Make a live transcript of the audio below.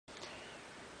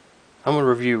I'm a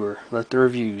reviewer. Let the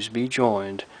reviews be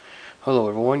joined. Hello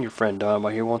everyone, your friend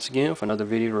Dynamite here once again for another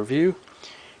video review.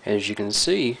 And as you can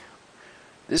see,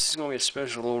 this is going to be a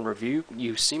special little review.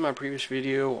 You've seen my previous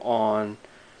video on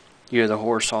the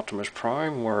horse Optimus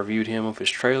Prime, where I reviewed him with his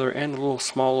trailer and the little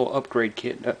small little upgrade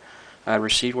kit that I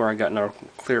received where I got a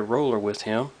clear roller with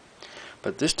him.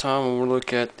 But this time we'll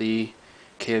look at the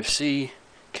KFC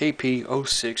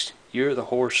KP06 You're the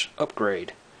Horse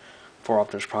upgrade for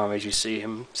Optimus Prime, as you see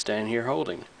him standing here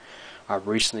holding. I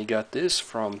recently got this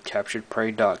from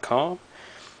CapturedPrey.com.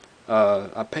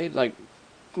 I paid like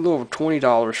a little over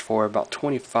 $20 for it, about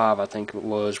 $25 I think it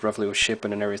was, roughly with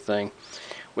shipping and everything,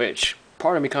 which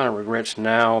part of me kind of regrets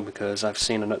now because I've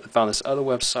found this other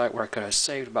website where I could have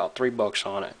saved about $3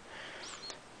 on it.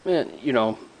 And,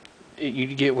 you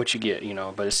get what you get,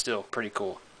 but it's still pretty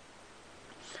cool.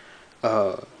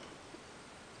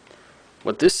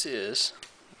 What this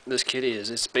kit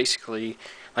is, it's basically,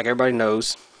 like everybody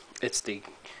knows, it's the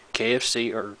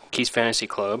KFC, or Keith's Fantasy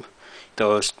Club.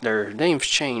 Though their name's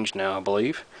changed now, I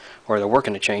believe, or they're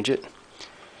working to change it.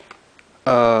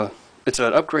 It's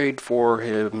an upgrade for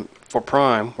him, for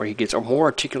Prime, where he gets more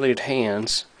articulated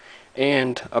hands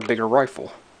and a bigger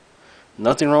rifle.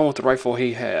 Nothing wrong with the rifle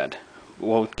he had.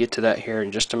 We'll get to that here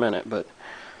in just a minute, but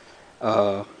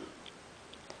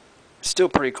still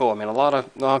pretty cool. I mean, a lot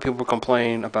of people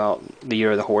complain about the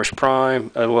Year of the Horse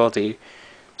Prime, as well as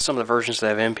some of the versions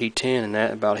that have MP10 and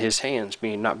that about his hands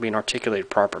not being articulated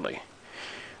properly.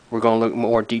 We're going to look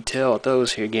more detail at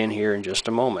those here in just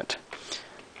a moment.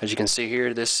 As you can see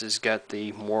here, this has got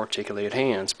the more articulated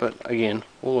hands, but again,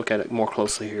 we'll look at it more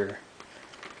closely here.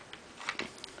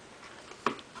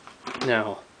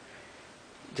 Now,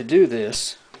 to do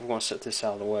this, we're going to set this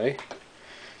out of the way.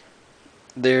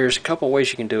 There's a couple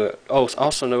ways you can do it. Oh,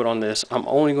 also note on this, I'm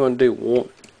only going to do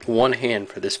one hand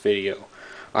for this video.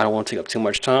 I don't want to take up too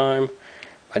much time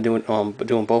by doing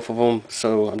both of them,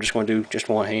 so I'm just going to do just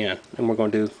one hand, and we're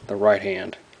going to do the right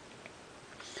hand.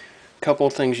 Couple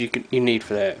of things you need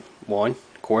for that. One,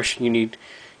 of course, you need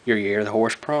your Year of the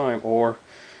Horse Prime, or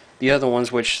the other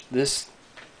ones, which this,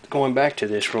 going back to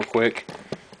this real quick,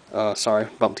 sorry,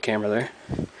 bumped the camera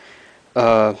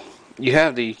there. You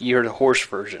have the Year of the Horse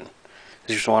version.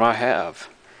 This is one I have.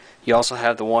 You also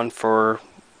have the one for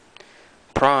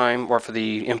Prime, or for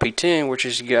the MP10, which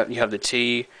is you have the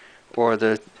T, or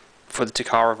for the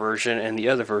Takara version, and the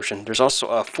other version. There's also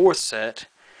a fourth set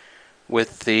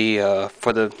with the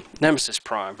for the Nemesis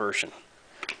Prime version.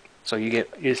 So you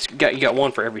got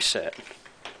one for every set.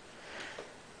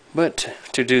 But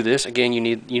to do this, again, you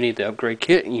need the upgrade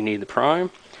kit, and you need the Prime.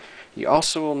 You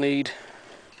also will need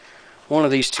one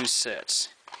of these two sets.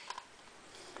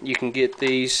 You can get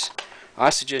these. I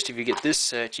suggest if you get this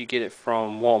set, you get it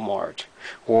from Walmart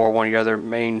or one of your other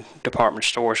main department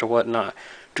stores or whatnot.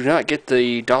 Do not get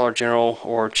the Dollar General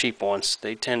or cheap ones.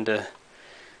 They tend to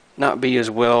not be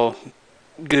as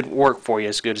good work for you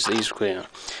as good as these can.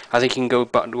 I think you can go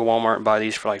to Walmart and buy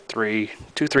these for like $2,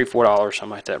 $3, $4, something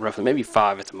like that, roughly, maybe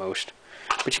 $5 at the most.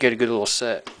 But you get a good little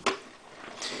set.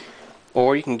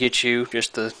 Or you can get you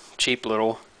just the cheap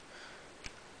little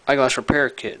eyeglass repair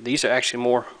kit. These are actually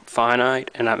more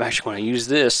finite, and I'm actually going to use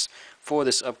this for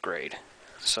this upgrade.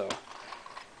 So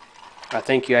I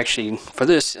think you actually,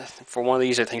 for one of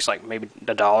these, I think it's like maybe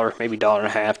 $1, maybe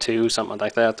 $1.50, $2, something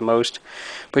like that at the most.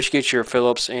 But you get your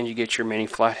Phillips and you get your mini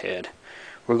flathead.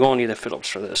 We're going to need the Phillips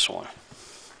for this one.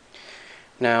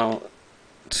 Now,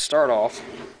 to start off,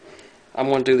 I'm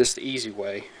going to do this the easy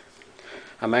way.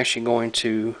 I'm actually going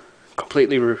to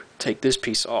completely take this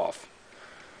piece off.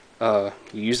 You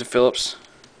use the Phillips,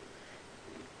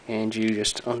 and you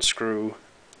just unscrew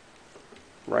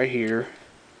right here.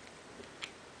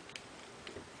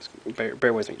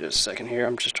 Bear with me just a second here.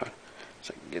 I'm just trying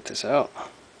to get this out.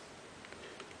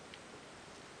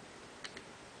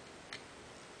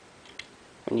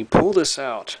 When you pull this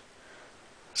out,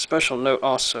 special note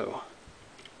also,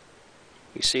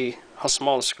 you see how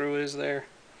small the screw is there?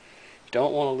 You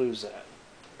don't want to lose that.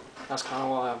 That's kind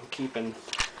of why I'm keeping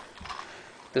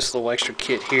this little extra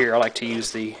kit here. I like to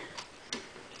use the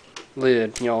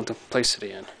lid, to place it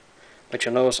in. But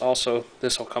you'll notice also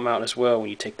this will come out as well when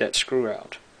you take that screw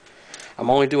out. I'm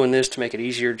only doing this to make it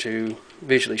easier to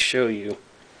visually show you.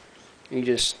 You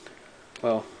just,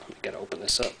 well, I gotta open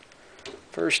this up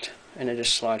first, and it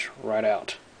just slides right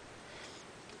out.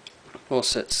 We'll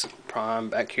set Prime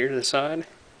back here to the side.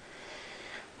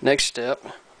 Next step,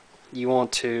 you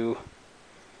want to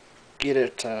get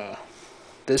it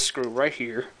this screw right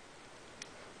here,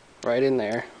 right in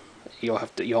there. You'll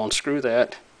unscrew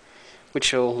that,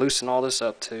 which will loosen all this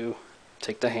up to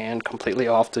take the hand completely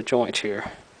off the joint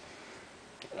here.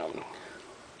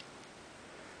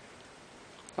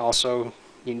 Also,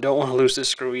 you don't want to lose this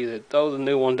screw either, though the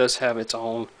new one does have its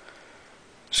own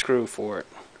screw for it.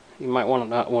 You might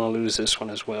not want to lose this one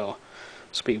as well,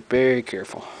 so be very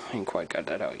careful. I ain't quite got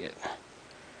that out yet.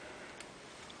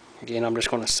 Again, I'm just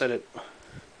going to set it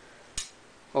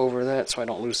over that so I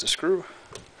don't lose the screw.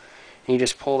 And you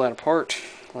just pull that apart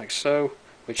like so,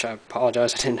 which I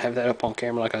apologize, I didn't have that up on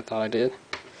camera like I thought I did.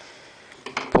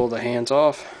 Pull the hands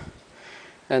off,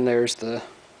 and there's the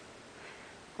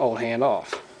old hand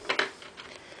off.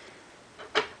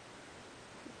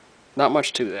 Not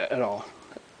much to that at all.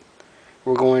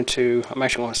 I'm actually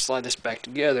going to slide this back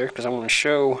together because I want to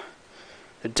show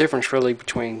the difference really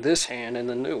between this hand and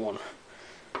the new one.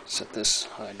 Set this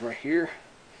side right here.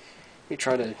 You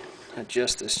try to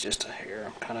adjust this just a hair.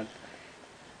 I'm kind of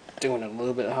doing it a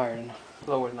little bit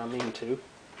lower than I mean to.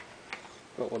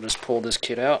 But we'll just pull this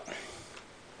kit out.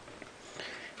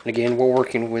 And again, we're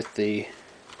working with the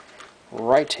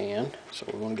right hand, so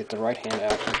we're going to get the right hand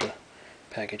out of the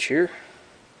package here.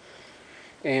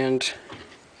 And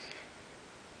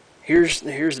here's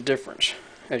the difference,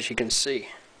 as you can see.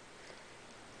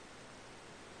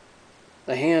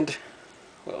 The hand,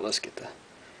 well, let's get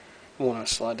I want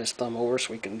to slide this thumb over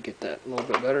so we can get that a little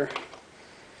bit better.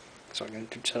 So I'm going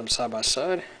to set them side by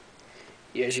side.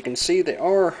 Yeah, as you can see, they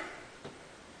are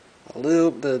a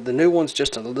little, the new one's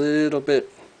just a little bit,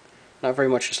 not very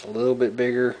much, just a little bit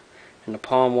bigger in the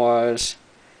palm wise.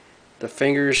 The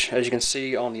fingers, as you can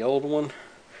see on the old one,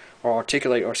 are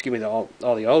articulate, or excuse me, all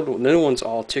the new ones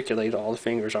all articulate, all the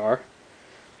fingers are.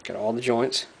 Got all the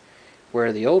joints.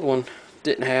 Where the old one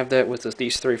didn't have that with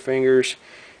these 3 fingers,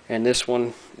 and this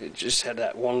one, it just had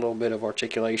that one little bit of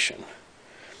articulation.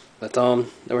 The thumb,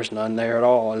 there was none there at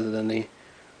all other than the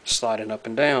sliding up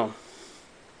and down.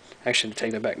 Actually, to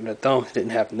take that back, the thumb didn't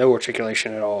have no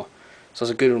articulation at all. So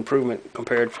it's a good improvement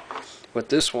compared with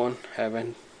this one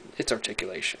having its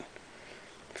articulation.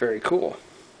 Very cool.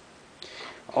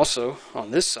 Also,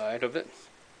 on this side of it,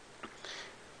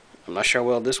 I'm not sure how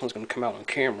well this one's going to come out on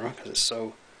camera because it's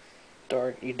so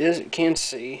dark. You can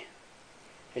see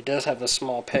it does have a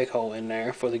small peg hole in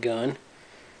there for the gun.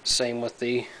 Same with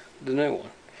the new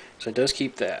one. So it does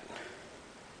keep that.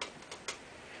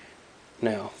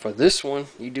 Now, for this one,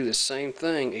 you do the same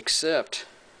thing, except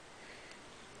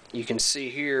you can see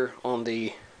here on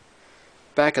the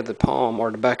back of the palm, or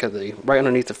the back of right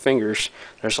underneath the fingers,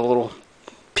 there's a little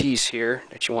piece here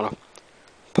that you want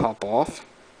to pop off,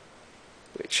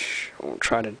 which I won't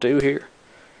try to do here.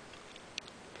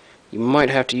 You might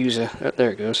have to use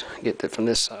there it goes, get that from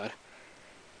this side.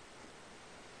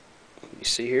 You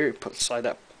see here, slide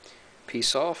that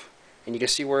piece off, and you can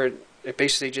see where it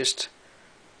basically just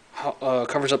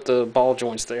covers up the ball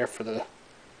joints there for the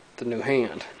new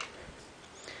hand.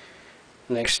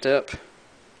 Next step,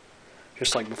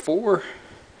 just like before,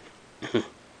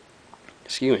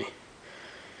 excuse me,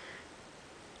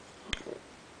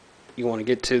 you want to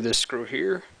get to this screw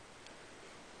here,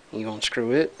 you want to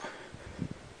screw it,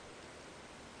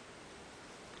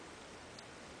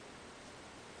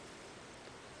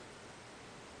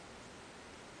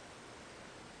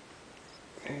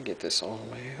 and get this all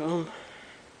the way on.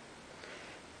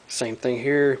 Same thing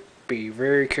here, be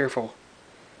very careful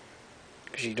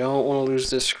because you don't want to lose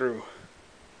this screw.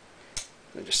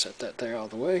 I just set that there all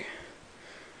the way.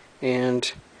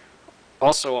 And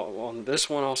also on this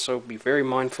one, also be very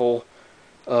mindful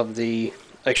of the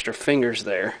extra fingers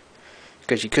there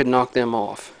because you could knock them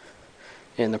off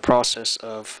in the process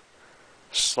of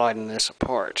sliding this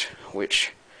apart,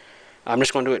 which I'm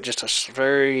just going to do it just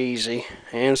very easy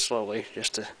and slowly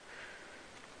just to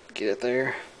get it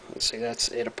there. Let's see, that's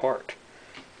it apart.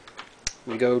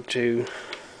 We go to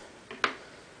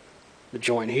the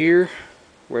joint here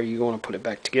where you want to put it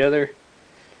back together.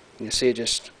 You can see it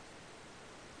just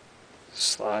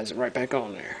slides it right back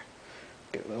on there.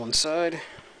 Get one side,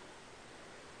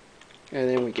 and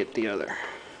then we get the other.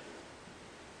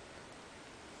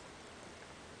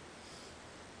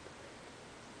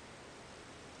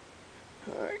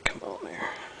 Alright, come on there.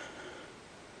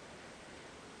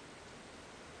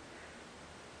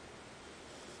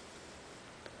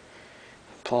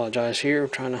 Apologize here, I'm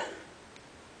trying to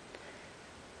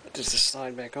just to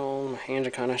slide back on. My hands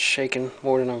are kind of shaking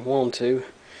more than I want them to.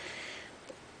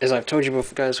 As I've told you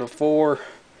guys before,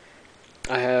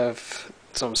 I have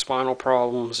some spinal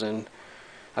problems and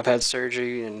I've had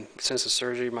surgery, and since the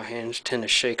surgery my hands tend to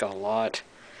shake a lot.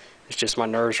 It's just my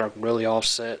nerves are really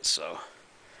offset, so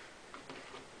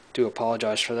do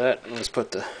apologize for that. Let's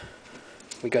put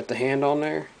we got the hand on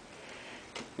there,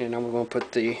 and I'm going to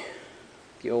put the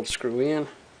old screw in,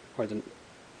 or the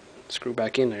screw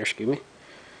back in there, excuse me.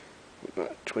 We're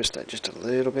going to twist that just a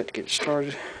little bit to get it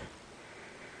started.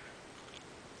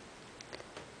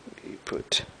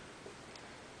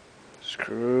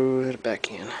 screw it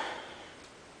back in.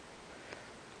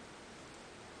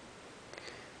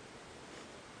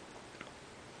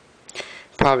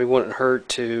 Probably wouldn't hurt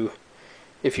to,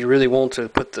 if you really want to,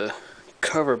 put the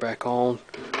cover back on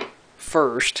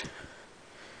first,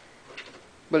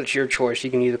 but it's your choice.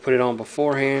 You can either put it on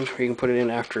beforehand or you can put it in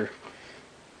after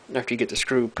you get the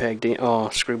screw pegged in,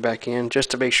 screw back in,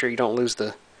 just to make sure you don't lose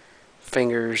the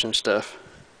fingers and stuff.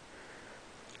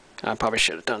 I probably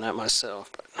should have done that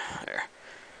myself, but there.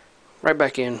 Right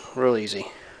back in, real easy.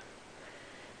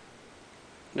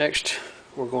 Next,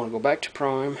 we're going to go back to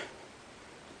prime.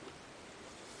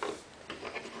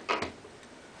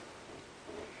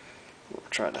 We'll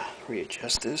try to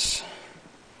readjust this.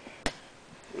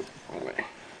 Wrong way.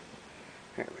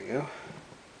 There we go.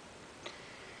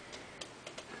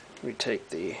 We take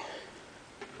the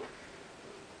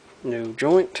new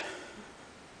joint.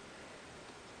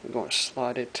 We're going to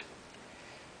slide it.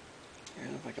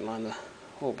 And if I can line the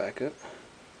hole back up.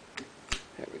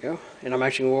 There we go. And I'm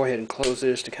actually going to go ahead and close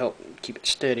this to help keep it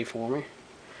steady for me.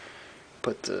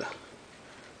 Put the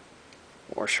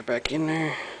washer back in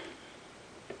there.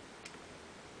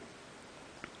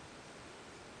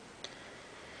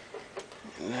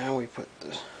 And now we put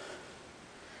the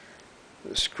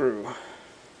screw.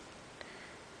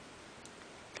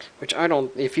 Which I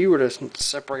don't, if you were to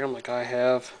separate them like I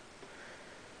have,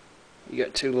 you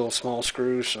got two little small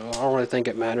screws, so I don't really think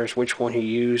it matters which one you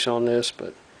use on this,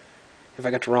 but if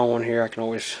I got the wrong one here, I can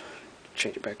always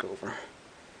change it back over.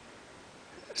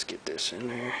 Let's get this in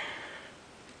there.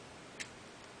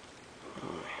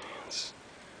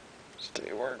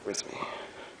 Stay work with me.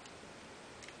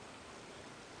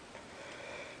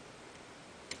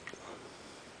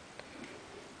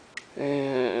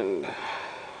 And make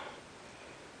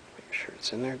sure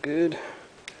it's in there good.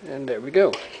 And there we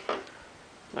go.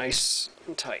 Nice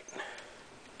and tight.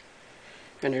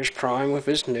 And there's Prime with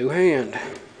his new hand.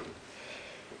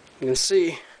 You can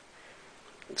see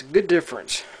it's a good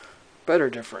difference. Better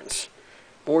difference.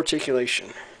 More articulation.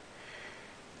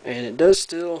 And it does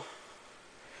still,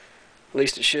 at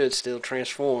least it should still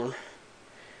transform.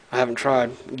 I haven't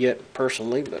tried yet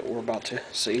personally, but we're about to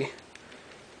see.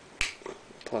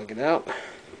 Plug it out.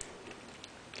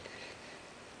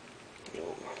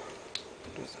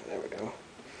 There we go.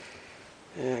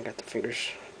 And I got the fingers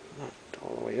not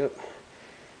all the way up.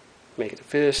 Make it a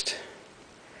fist.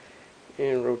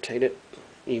 And rotate it.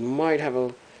 You might have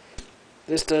a,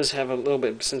 this does have a little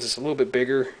bit, since it's a little bit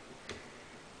bigger,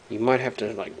 you might have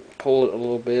to like pull it a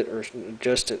little bit or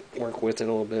adjust it, work with it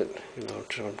a little bit. You know,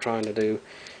 that's what I'm trying to do.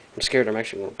 I'm scared I'm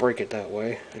actually going to break it that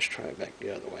way. Let's try it back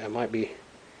the other way.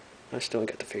 I still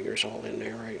got the figures all in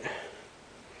there, right?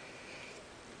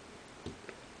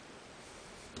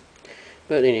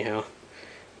 But anyhow,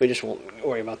 we just won't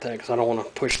worry about that because I don't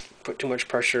want to put too much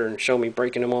pressure and show me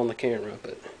breaking them on the camera.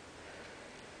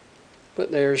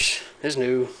 But there's his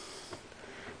new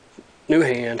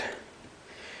hand.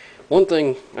 One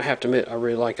thing I have to admit I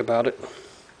really like about it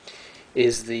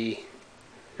is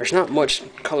there's not much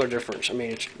color difference. I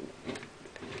mean,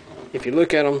 if you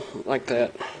look at them like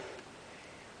that,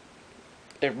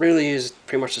 it really is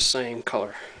pretty much the same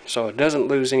color, so it doesn't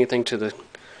lose anything to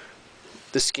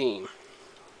the scheme.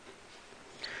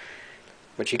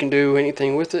 But you can do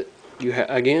anything with it.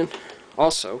 Again,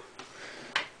 also,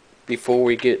 before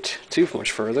we get too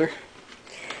much further,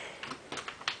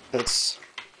 let's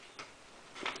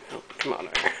come on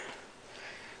there.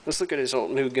 Let's look at his old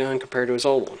new gun compared to his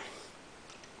old one.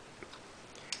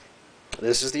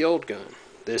 This is the old gun.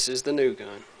 This is the new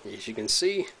gun. As you can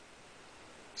see,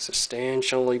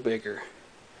 substantially bigger.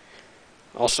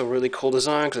 Also really cool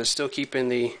design because it's still keeping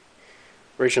the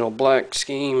original black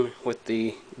scheme with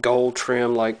the gold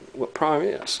trim like what Prime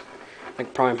is.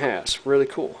 Like Prime has. Really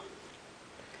cool.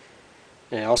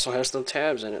 And it also has the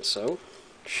tabs in it, so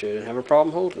shouldn't have a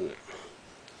problem holding it.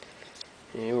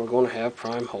 And we're going to have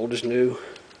Prime hold his new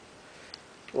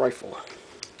rifle.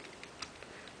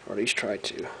 Or at least try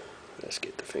to. Let's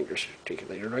get the fingers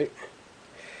articulated right.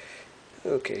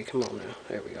 Okay, come on now.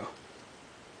 There we go.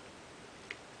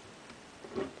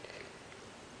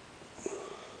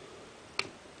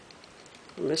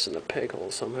 I'm missing a peg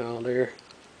hole somehow there.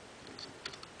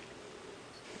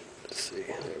 Let's see.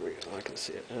 There we go. I can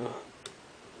see it now.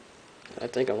 I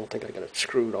don't think I got it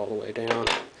screwed all the way down.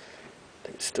 I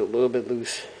think it's still a little bit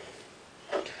loose.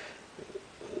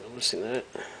 Noticing that.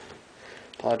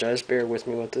 Apologize. Bear with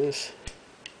me with this.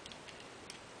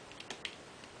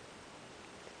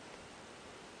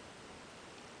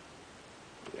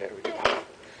 There we go.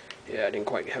 Yeah, I didn't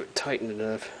quite have it tightened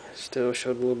enough. Still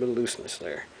showed a little bit of looseness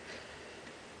there.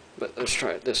 But let's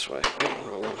try it this way. Oh,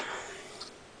 wrong one.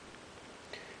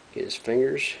 Get his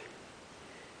fingers.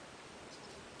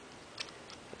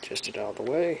 Adjust it out of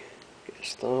the way. Get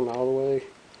his thumb out of the way.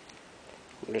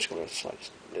 I'm just going to slide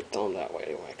the thumb that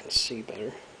way I can see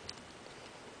better.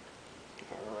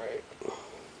 Alright.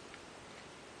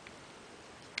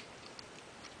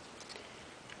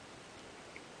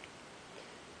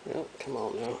 Well, come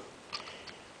on now.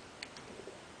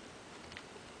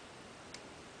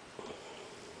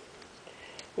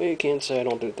 Well, you can't say I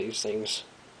don't do these things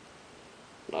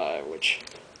live, which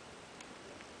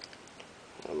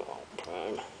I'm all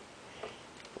prime.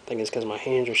 I think it's because my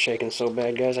hands are shaking so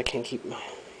bad, guys. I can't keep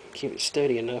it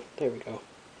steady enough. There we go.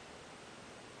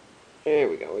 There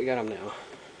we go. We got him now.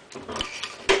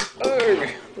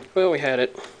 Oh, well, we had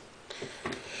it.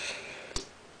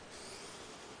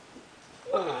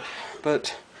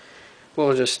 But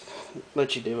we'll just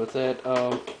let you deal with that.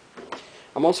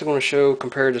 I'm also going to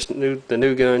compare the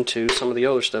new gun to some of the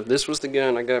other stuff. This was the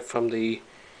gun I got from the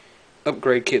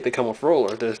upgrade kit that come with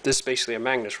roller. This is basically a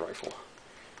Magnus rifle.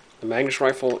 The Magnus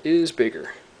rifle is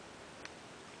bigger,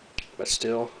 but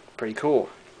still pretty cool.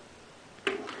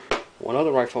 One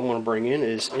other rifle I'm going to bring in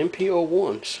is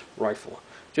MP01's rifle,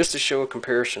 just to show a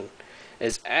comparison.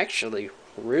 It's actually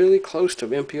really close to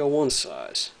MP01's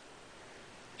size.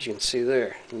 As you can see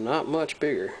there, not much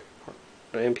bigger.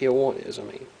 The MP01 is, I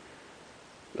mean.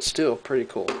 But still pretty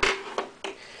cool.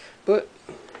 But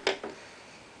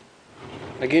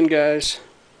again, guys,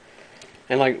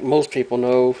 and like most people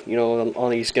know, you know, on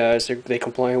these guys, they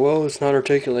complain, well, it's not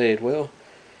articulated. Well,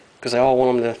 because they all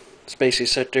want them to basically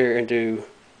sit there and do,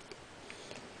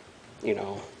 you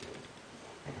know,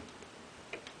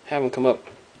 have them come up.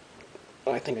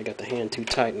 I think I got the hand too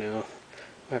tight now.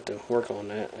 I have to work on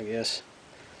that, I guess.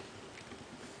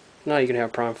 Now you can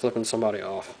have prime flipping somebody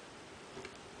off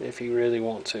if you really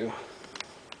want to.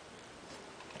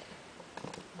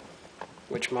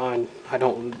 Which mine, I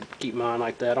don't keep mine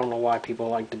like that. I don't know why people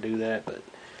like to do that, but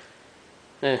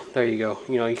there you go.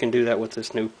 You know, you can do that with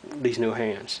these new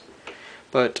hands.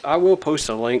 But I will post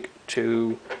a link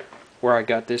to where I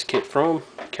got this kit from,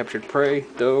 Captured Prey,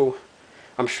 though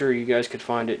I'm sure you guys could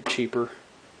find it cheaper.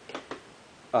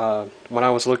 When I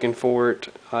was looking for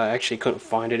it, I actually couldn't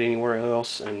find it anywhere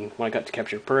else, and when I got to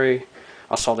Captured Prey,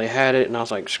 I saw they had it, and I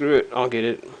was like, screw it, I'll get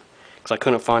it. Because I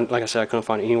couldn't find, like I said, I couldn't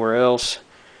find it anywhere else.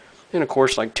 And of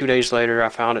course, like 2 days later, I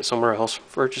found it somewhere else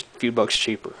for just a few bucks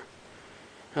cheaper.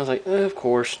 I was like, of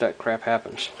course, that crap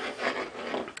happens.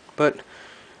 But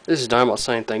this is Dynamite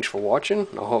saying thanks for watching.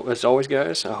 I hope, as always,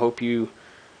 guys, I hope you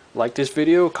like this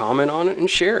video, comment on it, and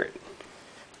share it.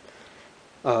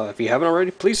 If you haven't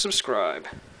already, please subscribe.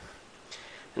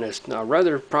 And I'd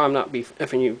rather Prime not be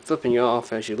flipping you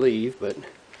off as you leave, but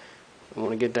I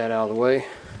want to get that out of the way.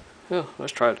 Well,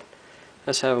 let's try it.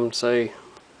 Let's have him say.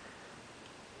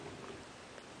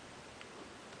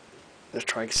 Let's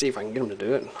try to see if I can get him to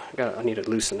do it. I need to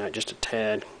loosen that just a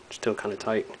tad. Still kind of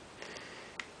tight.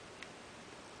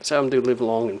 Let's have him do live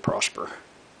long and prosper.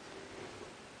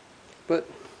 But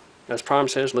as Prime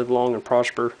says, live long and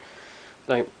prosper.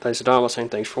 Thanks to Dynamite saying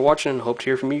thanks for watching. Hope to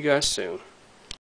hear from you guys soon.